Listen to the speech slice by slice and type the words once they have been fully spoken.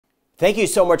Thank you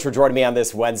so much for joining me on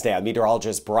this Wednesday. I'm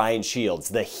meteorologist Brian Shields.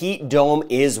 The heat dome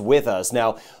is with us.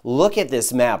 Now, look at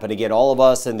this map. And again, all of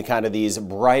us in kind of these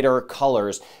brighter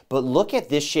colors. But look at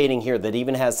this shading here that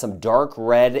even has some dark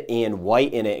red and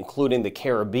white in it, including the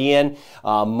Caribbean,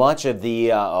 much of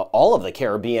the, all of the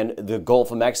Caribbean, the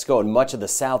Gulf of Mexico, and much of the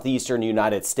southeastern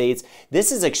United States.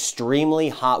 This is extremely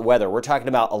hot weather. We're talking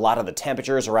about a lot of the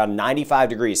temperatures around 95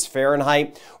 degrees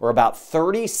Fahrenheit or about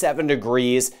 37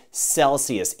 degrees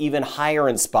Celsius, even higher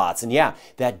in spots. And yeah,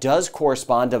 that does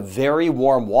correspond to very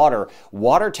warm water.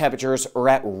 Water temperatures are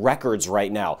at records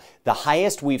right now, the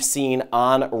highest we've seen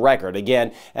on record.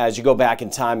 Again, as you go back in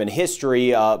time in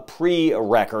history,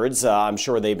 pre-records, I'm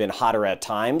sure they've been hotter at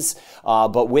times.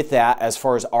 But with that, as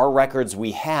far as our records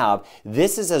we have,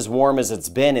 this is as warm as it's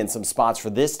been in some spots for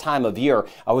this time of year.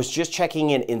 I was just checking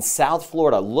in South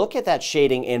Florida. Look at that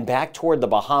shading and back toward the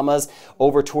Bahamas,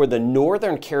 over toward the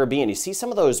northern Caribbean. You see some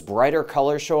of those brighter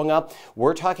colors showing up.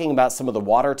 We're talking about some of the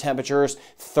water temperatures,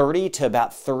 30 to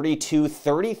about 32,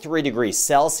 33 degrees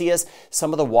Celsius.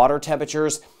 Some of the water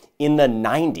temperatures in the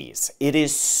 90s. It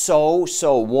is so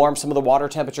warm. Some of the water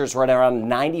temperatures right around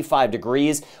 95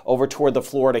 degrees over toward the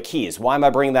Florida Keys. Why am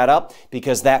I bringing that up?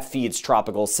 Because that feeds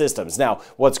tropical systems. Now,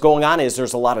 what's going on is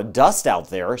there's a lot of dust out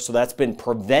there, so that's been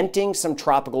preventing some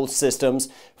tropical systems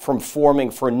from forming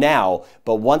for now.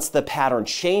 But once the pattern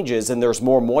changes and there's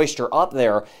more moisture up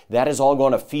there, that is all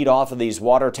going to feed off of these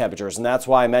water temperatures. And that's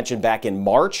why I mentioned back in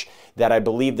March that I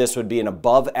believe this would be an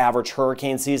above average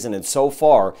hurricane season. And so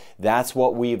far, that's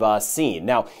what we've seen.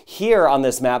 Now, here on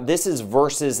this map, this is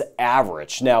versus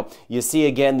average. Now, you see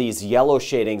again these yellow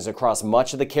shadings across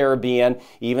much of the Caribbean,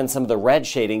 even some of the red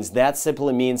shadings. That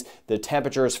simply means the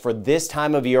temperatures for this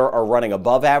time of year are running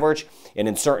above average, and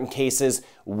in certain cases,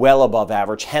 well above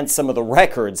average, hence some of the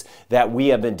records that we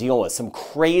have been dealing with, some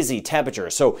crazy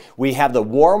temperatures. So we have the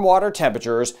warm water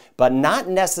temperatures, but not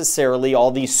necessarily all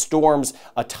these storms,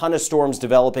 a ton of storms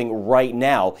developing right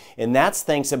now. And that's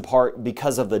thanks in part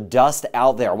because of the dust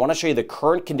out there. I want to show you the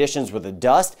current conditions with the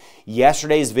dust.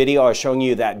 Yesterday's video, I was showing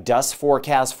you that dust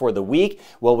forecast for the week.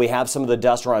 Well, we have some of the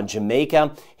dust around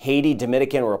Jamaica, Haiti,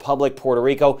 Dominican Republic, Puerto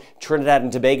Rico, Trinidad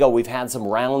and Tobago. We've had some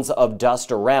rounds of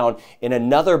dust around. In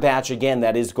another batch again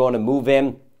that is going to move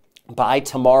in by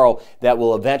tomorrow that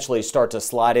will eventually start to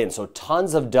slide in. So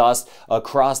tons of dust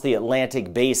across the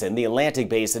Atlantic Basin. The Atlantic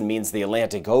Basin means the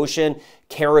Atlantic Ocean,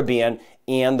 Caribbean,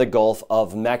 and the Gulf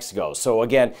of Mexico. So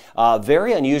again,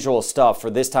 very unusual stuff for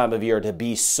this time of year to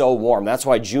be so warm. That's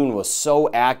why June was so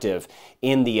active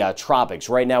in the tropics.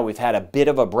 Right now, we've had a bit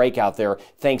of a break out there,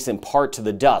 thanks in part to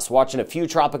the dust. Watching a few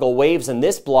tropical waves in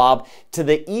this blob to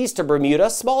the east of Bermuda.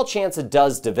 Small chance it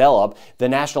does develop. The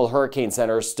National Hurricane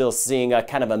Center is still seeing a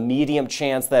kind of a medium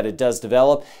chance that it does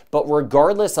develop. But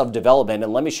regardless of development,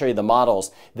 and let me show you the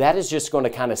models, that is just going to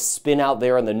kind of spin out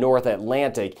there in the North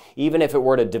Atlantic. Even if it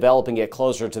were to develop and get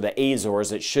closer to the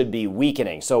Azores, it should be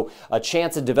weakening. So a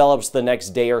chance it develops the next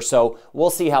day or so.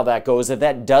 We'll see how that goes. If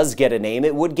that does get a name,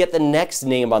 it would get the next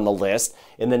name on the list,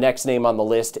 and the next name on the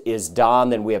list is Don.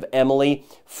 Then we have Emily,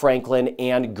 Franklin,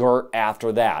 and Gert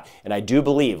after that. And I do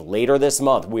believe later this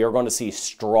month we are going to see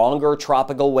stronger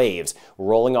tropical waves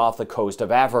rolling off the coast of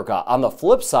Africa. On the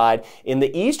flip side, in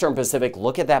the eastern Pacific,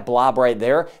 look at that blob right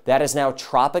there. That is now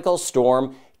Tropical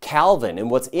Storm Calvin.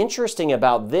 And what's interesting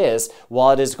about this,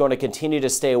 while it is going to continue to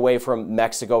stay away from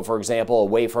Mexico, for example,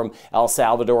 away from El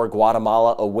Salvador,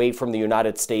 Guatemala, away from the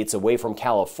United States, away from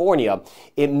California,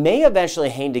 it may eventually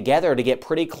hang together to get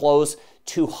pretty close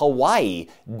to Hawaii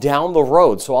down the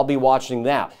road. So I'll be watching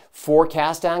that.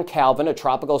 Forecast on Calvin, a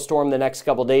tropical storm the next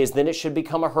couple days, then it should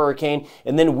become a hurricane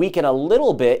and then weaken a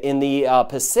little bit in the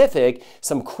Pacific,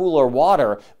 some cooler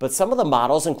water. But some of the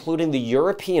models, including the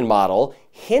European model,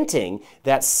 hinting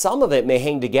that some of it may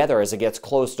hang together as it gets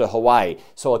close to Hawaii.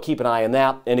 So I'll keep an eye on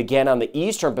that. And again, on the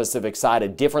eastern Pacific side, a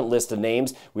different list of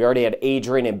names. We already had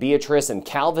Adrian and Beatrice, and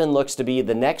Calvin looks to be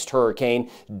the next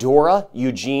hurricane. Dora,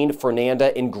 Eugene,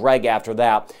 Fernanda, and Greg after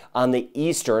that on the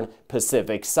eastern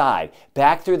Pacific side.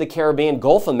 Back through the Caribbean,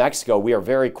 Gulf of Mexico, we are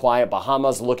very quiet.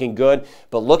 Bahamas looking good,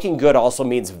 but looking good also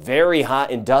means very hot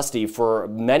and dusty for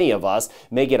many of us.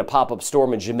 May get a pop-up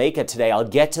storm in Jamaica today. I'll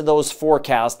get to those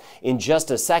forecasts in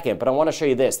just a second, but I want to show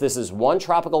you this. This is one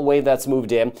tropical wave that's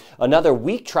moved in. Another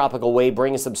weak tropical wave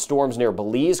bringing some storms near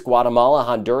Belize, Guatemala,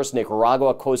 Honduras,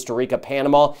 Nicaragua, Costa Rica,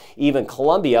 Panama, even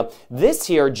Colombia. This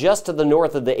here just to the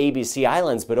north of the ABC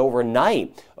Islands, but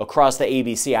overnight across the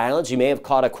ABC Islands, you may have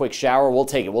caught a quick shower. We'll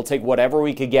take it. We'll take whatever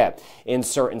we could get in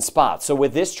certain spots. So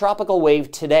with this tropical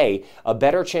wave today, a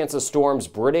better chance of storms,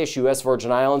 British, U.S.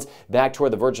 Virgin Islands, back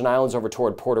toward the Virgin Islands, over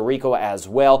toward Puerto Rico as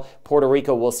well. Puerto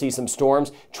Rico will see some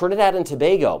storms. Trinidad and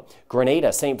Tobago,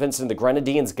 Grenada, St. Vincent and the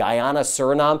Grenadines, Guyana,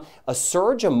 Suriname, a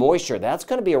surge of moisture. That's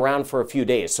going to be around for a few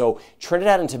days. So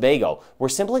Trinidad and Tobago, we're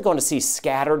simply going to see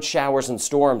scattered showers and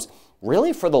storms.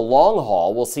 Really, for the long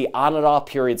haul, we'll see on and off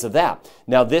periods of that.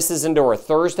 Now, this is into our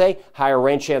Thursday, higher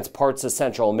rain chance parts of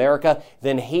Central America.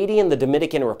 Then Haiti and the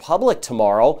Dominican Republic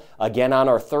tomorrow. Again, on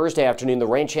our Thursday afternoon, the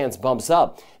rain chance bumps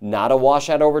up. Not a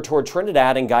washout over toward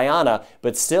Trinidad and Guyana,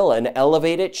 but still an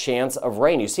elevated chance of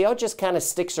rain. You see how it just kind of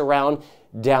sticks around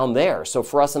down there. So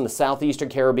for us in the southeastern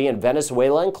Caribbean,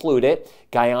 Venezuela included,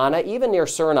 Guyana, even near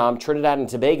Suriname, Trinidad and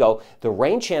Tobago, the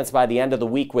rain chance by the end of the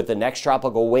week with the next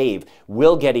tropical wave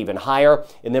will get even higher.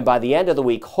 And then by the end of the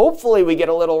week, hopefully we get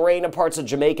a little rain in parts of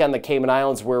Jamaica and the Cayman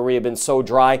Islands where we have been so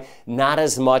dry. Not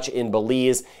as much in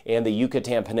Belize and the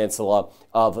Yucatan Peninsula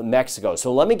of Mexico.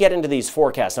 So let me get into these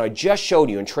forecasts. Now, I just showed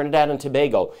you in Trinidad and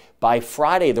Tobago, by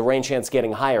Friday, the rain chance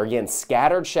getting higher. Again,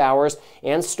 scattered showers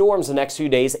and storms the next few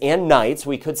days and nights.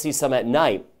 We could see some at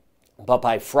night. But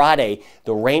by Friday,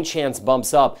 the rain chance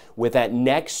bumps up with that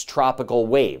next tropical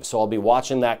wave. So I'll be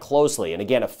watching that closely. And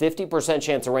again, a 50%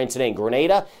 chance of rain today in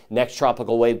Grenada. Next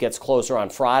tropical wave gets closer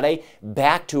on Friday.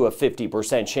 Back to a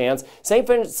 50% chance. St.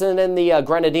 Vincent and the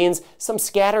Grenadines, some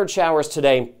scattered showers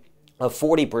today. A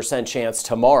 40% chance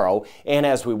tomorrow, and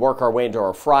as we work our way into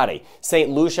our Friday.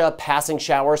 St. Lucia, passing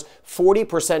showers,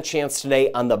 40% chance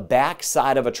today on the back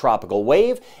side of a tropical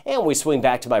wave, and we swing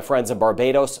back to my friends in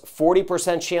Barbados,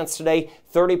 40% chance today,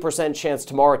 30% chance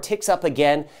tomorrow. It ticks up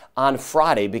again on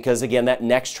Friday because, again, that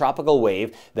next tropical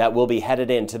wave that will be headed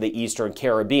into the eastern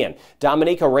Caribbean.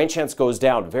 Dominica, rain chance goes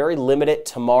down, very limited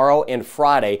tomorrow and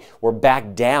Friday. We're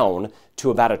back down to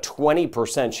about a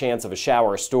 20% chance of a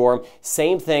shower or storm.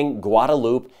 Same thing,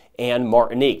 Guadeloupe and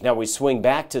Martinique. Now we swing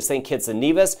back to St. Kitts and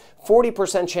Nevis,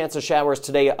 40% chance of showers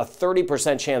today, a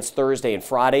 30% chance Thursday and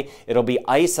Friday. It'll be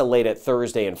isolated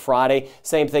Thursday and Friday.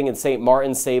 Same thing in St.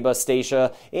 Martin, Saba,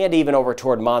 Statia, and even over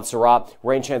toward Montserrat.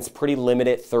 Rain chance pretty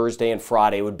limited Thursday and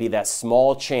Friday. It would be that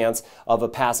small chance of a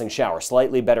passing shower.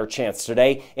 Slightly better chance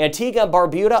today. Antigua and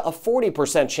Barbuda, a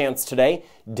 40% chance today,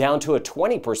 down to a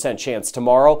 20% chance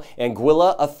tomorrow.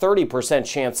 Anguilla, a 30%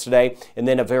 chance today, and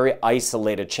then a very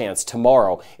isolated chance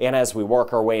tomorrow. And as we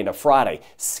work our way into Friday,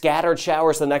 scattered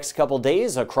showers the next couple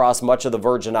days across much of the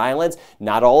Virgin Islands.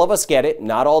 Not all of us get it,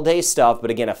 not all day stuff, but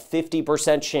again, a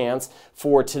 50% chance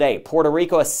for today. Puerto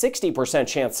Rico, a 60%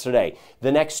 chance today.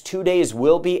 The next 2 days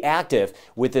will be active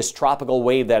with this tropical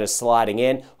wave that is sliding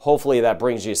in. Hopefully that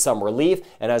brings you some relief.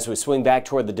 And as we swing back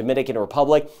toward the Dominican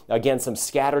Republic, again, some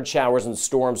scattered showers and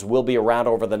storms will be around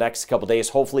over the next couple days.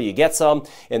 Hopefully you get some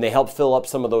and they help fill up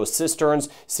some of those cisterns.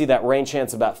 See that rain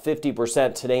chance about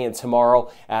 50% today and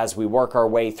tomorrow as we work our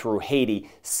way through Haiti.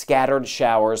 Scattered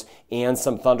showers and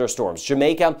some thunderstorms.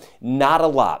 Jamaica, not a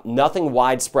lot. Nothing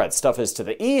widespread. Stuff is to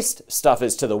the east, stuff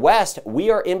is to the west. We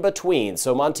are in between.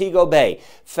 So Montego Bay,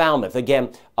 Falmouth,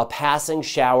 again, a passing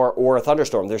shower or a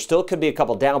thunderstorm. There still could be a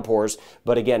couple downpours,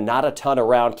 but again, not a ton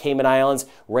around. Cayman Islands,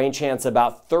 rain chance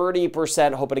about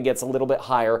 30%, hoping it gets a little bit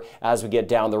higher as we get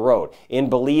down the road. In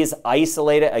Belize,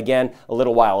 isolated, again, a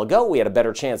little while ago, we had a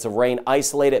better chance of rain.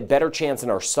 Isolated, better chance in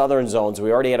our southern zones.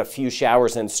 We already had a few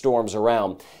showers and storms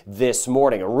around this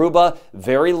morning. Aruba,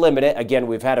 very limited. Again,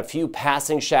 we've had a few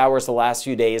passing showers the last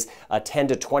few days, a 10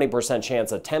 to 20%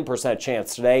 chance, a 10%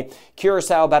 chance today.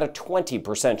 Curacao, about a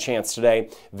 20% chance today.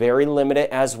 Very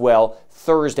limited as well.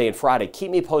 Thursday and Friday.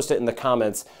 Keep me posted in the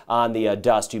comments on the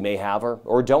dust you may have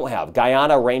or don't have.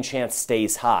 Guyana, rain chance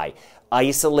stays high.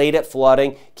 Isolated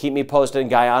flooding. Keep me posted in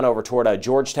Guyana over toward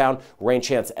Georgetown. Rain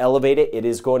chance elevated. It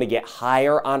is going to get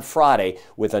higher on Friday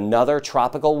with another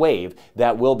tropical wave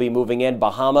that will be moving in.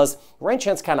 Bahamas, rain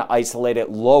chance kind of isolated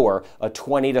lower, a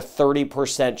 20 to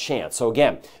 30% chance. So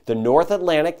again, the North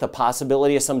Atlantic, the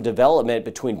possibility of some development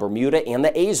between Bermuda and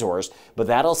the Azores, but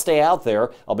that'll stay out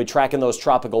there. I'll be tracking those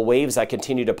tropical waves that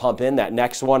continue to pump in. That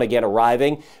next one again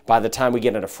arriving by the time we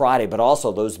get into Friday, but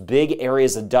also those big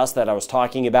areas of dust that I was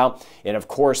talking about. And of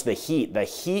course, the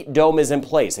heat dome is in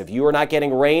place. If you are not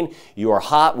getting rain, you are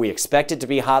hot. We expect it to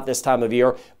be hot this time of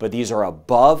year, but these are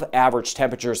above average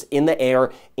temperatures in the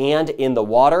air and in the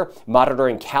water.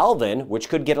 Monitoring Calvin, which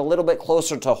could get a little bit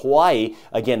closer to Hawaii.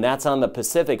 Again, that's on the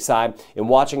Pacific side, and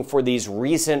watching for these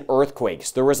recent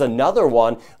earthquakes. There was another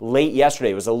one late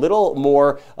yesterday. It was a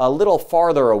little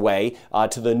farther away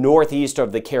to the northeast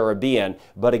of the Caribbean,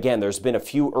 but again, there's been a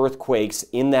few earthquakes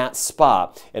in that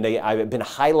spot, and I've been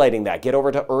highlighting that that, get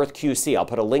over to Earth QC. I'll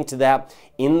put a link to that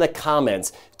in the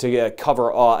comments to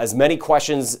cover as many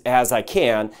questions as I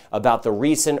can about the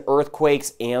recent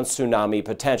earthquakes and tsunami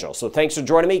potential. So thanks for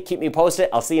joining me. Keep me posted.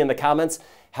 I'll see you in the comments.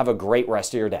 Have a great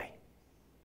rest of your day.